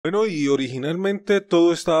Bueno, y originalmente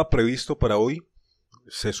todo estaba previsto para hoy.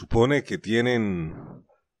 Se supone que tienen,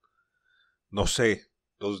 no sé,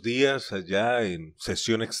 2 días allá en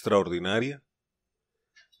sesión extraordinaria,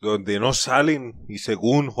 donde no salen, y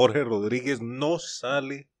según Jorge Rodríguez, no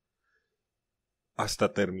sale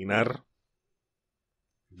hasta terminar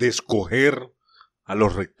de escoger a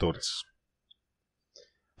los rectores.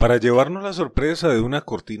 Para llevarnos la sorpresa de una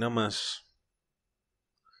cortina más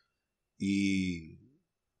y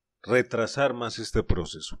retrasar más este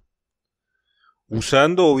proceso.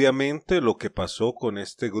 Usando obviamente lo que pasó con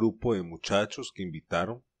este grupo de muchachos que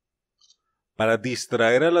invitaron para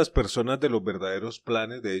distraer a las personas de los verdaderos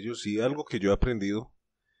planes de ellos. Y algo que yo he aprendido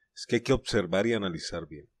es que hay que observar y analizar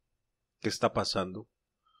bien qué está pasando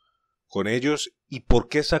con ellos y por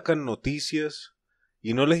qué sacan noticias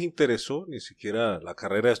y no les interesó ni siquiera la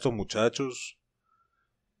carrera de estos muchachos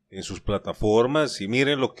en sus plataformas, y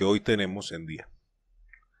miren lo que hoy tenemos en día.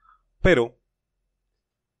 Pero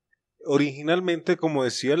originalmente, como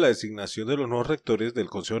decía, la designación de los nuevos rectores del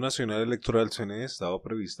Consejo Nacional Electoral CNE estaba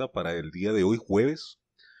prevista para el día de hoy, jueves.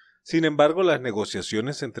 Sin embargo, las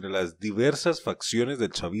negociaciones entre las diversas facciones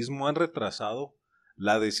del chavismo han retrasado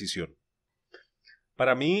la decisión.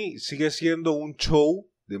 Para mí sigue siendo un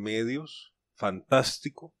show de medios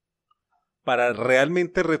fantástico para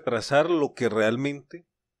realmente retrasar lo que realmente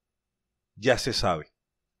ya se sabe.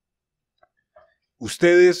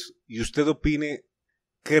 Ustedes, y usted opine,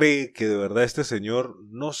 ¿cree que de verdad este señor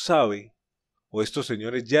no sabe, o estos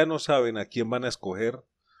señores ya no saben a quién van a escoger,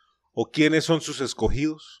 o quiénes son sus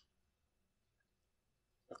escogidos?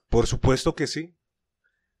 Por supuesto que sí.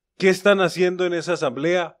 ¿Qué están haciendo en esa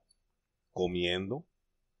asamblea? Comiendo,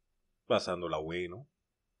 pasándola bueno,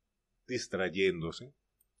 distrayéndose,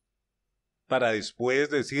 para después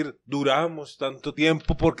decir, duramos tanto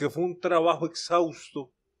tiempo porque fue un trabajo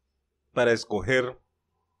exhausto para escoger.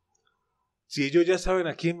 Si ellos ya saben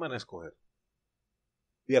a quién van a escoger.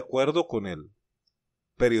 De acuerdo con el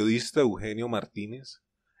periodista Eugenio Martínez,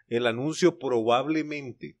 el anuncio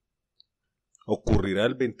probablemente ocurrirá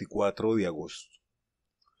el 24 de agosto.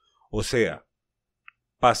 O sea,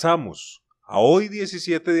 pasamos a hoy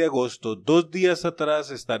 17 de agosto, 2 días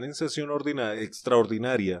atrás están en sesión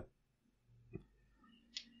extraordinaria.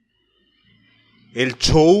 El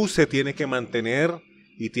show se tiene que mantener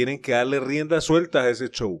y tienen que darle rienda suelta a ese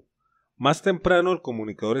show. Más temprano el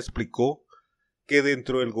comunicador explicó que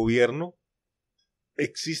dentro del gobierno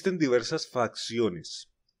existen diversas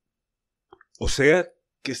facciones, o sea,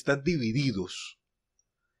 que están divididos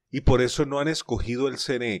y por eso no han escogido el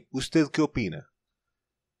CNE. ¿Usted qué opina?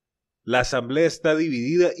 La asamblea está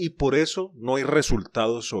dividida y por eso no hay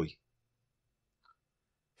resultados hoy.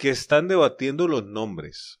 Que están debatiendo los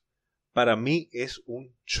nombres, para mí es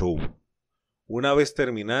un show. Una vez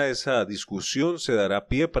terminada esa discusión se dará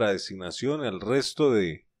pie para designación al resto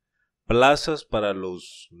de plazas para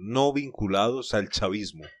los no vinculados al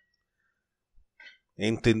chavismo.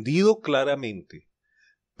 Entendido claramente,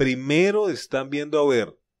 primero están viendo a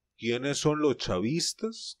ver quiénes son los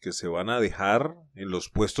chavistas que se van a dejar en los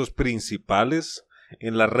puestos principales,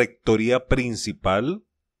 en la rectoría principal,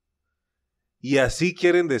 y así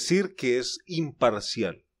quieren decir que es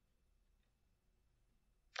imparcial.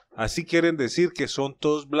 Así quieren decir que son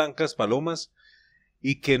todos blancas palomas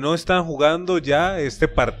y que no están jugando ya este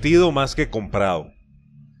partido más que comprado.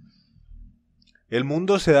 El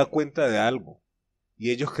mundo se da cuenta de algo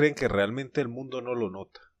y ellos creen que realmente el mundo no lo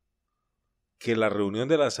nota. Que la reunión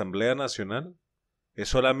de la Asamblea Nacional es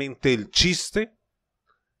solamente el chiste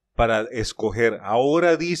para escoger.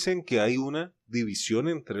 Ahora dicen que hay una división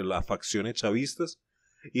entre las facciones chavistas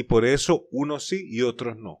y por eso unos sí y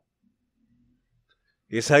otros no.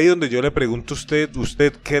 Es ahí donde yo le pregunto a usted,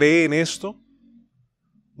 ¿usted cree en esto?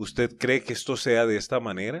 ¿Usted cree que esto sea de esta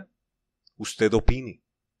manera? Usted opine.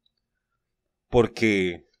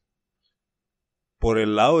 Porque por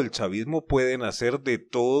el lado del chavismo pueden hacer de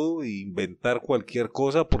todo e inventar cualquier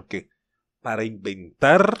cosa, porque para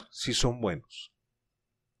inventar sí son buenos.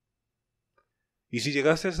 Y si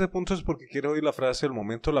llegaste a este punto es porque quiero oír la frase del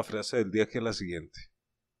momento, la frase del día, que es la siguiente.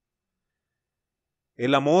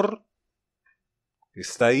 El amor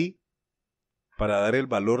está ahí para dar el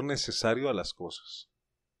valor necesario a las cosas.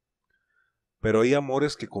 Pero hay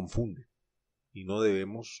amores que confunden y no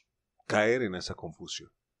debemos caer en esa confusión.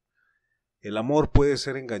 El amor puede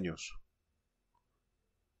ser engañoso,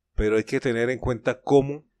 pero hay que tener en cuenta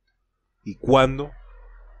cómo y cuándo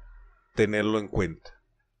tenerlo en cuenta.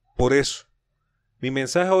 Por eso, mi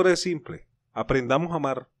mensaje ahora es simple. Aprendamos a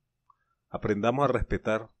amar, aprendamos a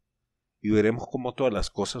respetar y veremos cómo todas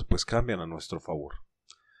las cosas pues cambian a nuestro favor.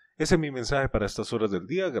 Ese es mi mensaje para estas horas del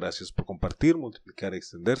día. Gracias por compartir, multiplicar,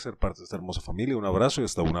 extender, ser parte de esta hermosa familia. Un abrazo y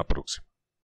hasta una próxima.